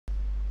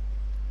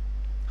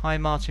Hi,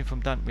 Martin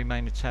from Don't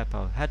Remain a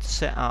Tapo. How to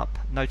set up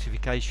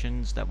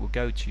notifications that will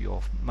go to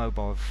your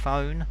mobile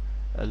phone,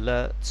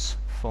 alerts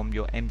from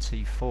your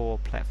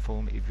MT4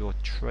 platform if you're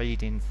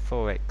trading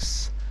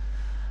Forex.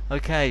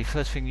 Okay,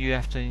 first thing you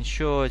have to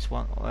ensure is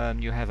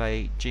you have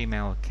a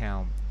Gmail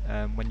account.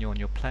 When you're on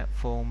your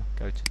platform,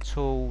 go to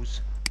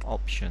Tools,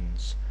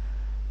 Options,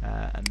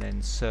 and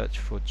then search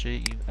for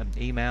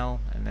email,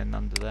 and then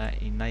under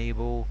that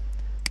enable,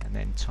 and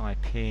then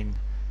type in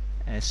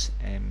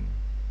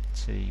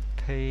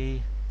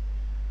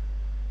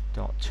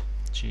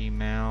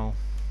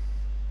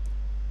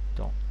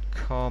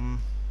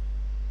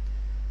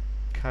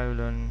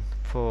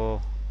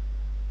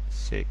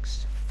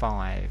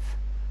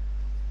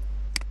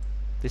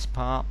This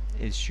part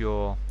is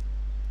your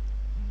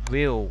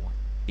real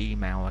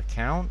email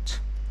account,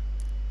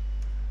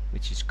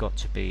 which has got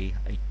to be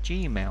a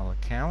Gmail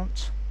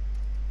account.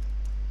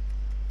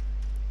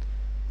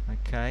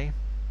 Okay,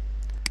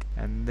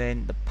 and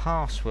then the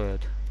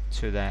password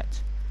to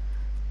that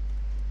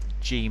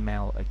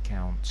Gmail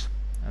account,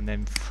 and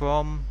then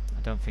from,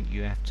 I don't think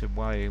you have to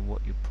worry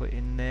what you put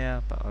in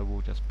there, but I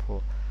will just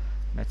put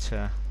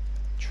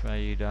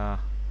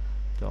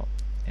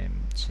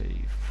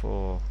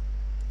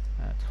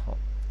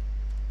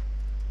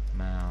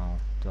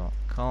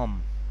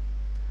metatrader.mt4@hotmail.com,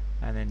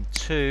 and then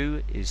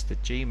 2 is the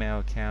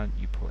Gmail account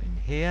you put in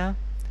here,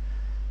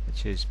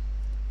 which is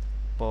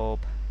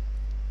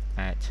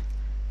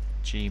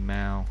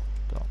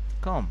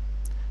bob@gmail.com.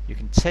 You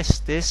can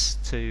test this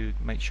to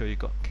make sure you've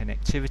got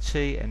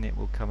connectivity, and it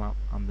will come up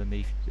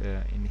underneath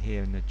in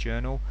here in the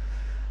journal.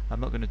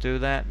 I'm not going to do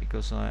that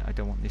because I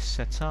don't want this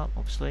set up.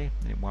 Obviously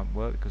it won't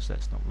work because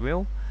that's not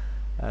real,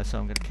 so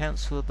I'm going to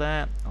cancel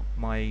that.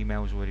 My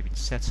email has already been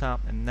set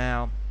up, and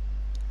now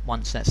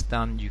once that's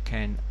done you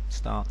can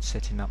start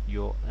setting up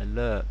your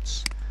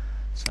alerts.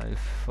 So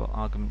for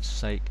argument's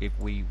sake, if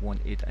we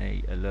wanted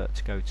a alert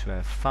to go to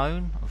our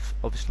phone,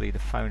 obviously the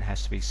phone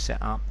has to be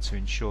set up to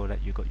ensure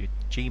that you've got your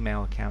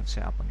Gmail account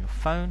set up on your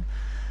phone.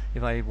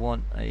 If I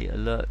want a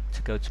alert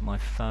to go to my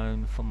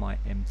phone from my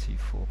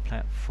MT4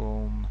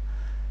 platform,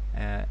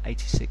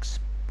 86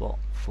 bot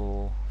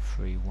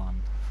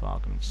 431 for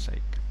argument's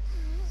sake.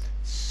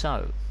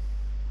 So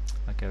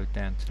I go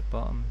down to the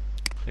bottom,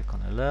 click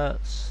on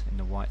alerts in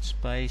the white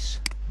space,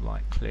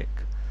 right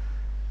click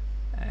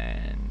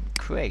and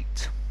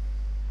create.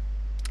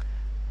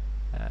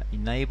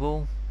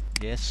 Enable,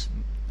 yes,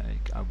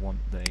 I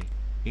want the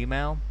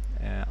email,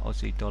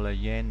 Aussie dollar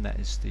yen, that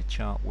is the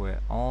chart we're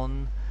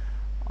on.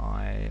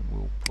 I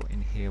will put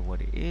in here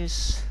what it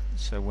is,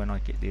 so when I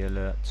get the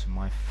alert to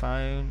my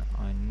phone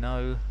I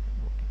know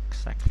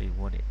exactly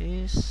what it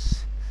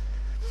is,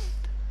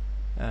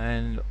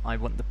 and I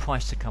want the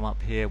price to come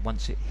up here.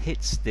 Once it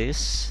hits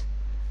this,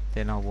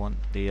 then I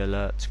want the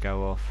alert to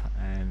go off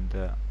and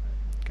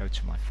go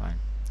to my phone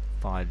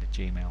via the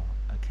Gmail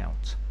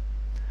account.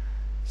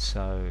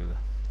 So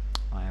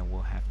I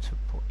will have to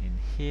put in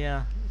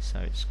here, so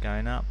it's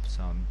going up,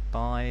 so I'm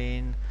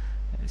buying.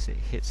 As it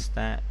hits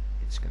that,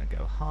 it's going to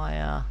go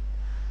higher,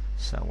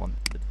 so I want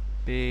the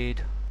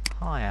bid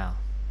higher.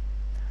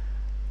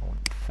 I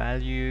want the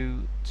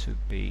value to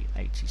be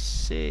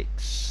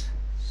 86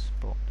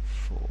 spot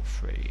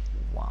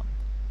 431.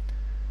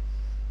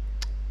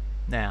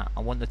 Now I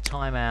want the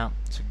timeout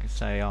to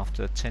say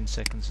after 10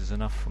 seconds is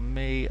enough for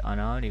me, and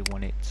I only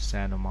want it to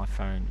sound on my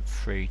phone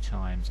 3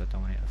 times. I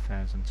don't want it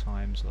 1,000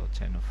 times or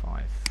 10 or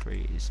 5.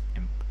 3 is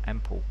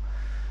ample.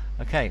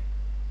 Okay,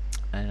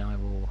 and I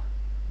will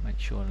make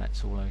sure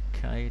that's all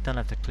okay. You don't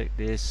have to click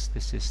this.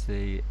 This is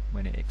the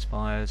when it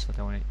expires. I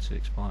don't want it to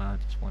expire. I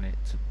just want it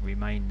to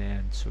remain there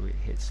until it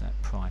hits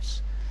that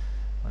price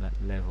or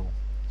that level.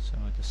 So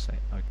I just say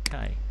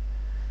okay.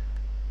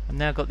 And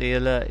now got the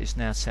alert is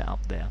now set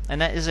up there, and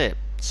that is it.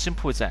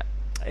 Simple as that.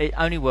 It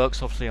only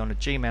works obviously on a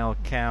Gmail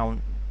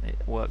account.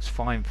 It works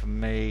fine for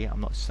me. I'm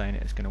not saying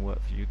it's going to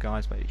work for you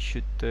guys, but it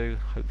should do.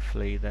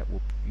 Hopefully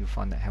you'll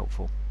find that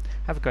helpful.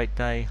 Have a great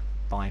day.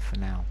 Bye for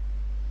now.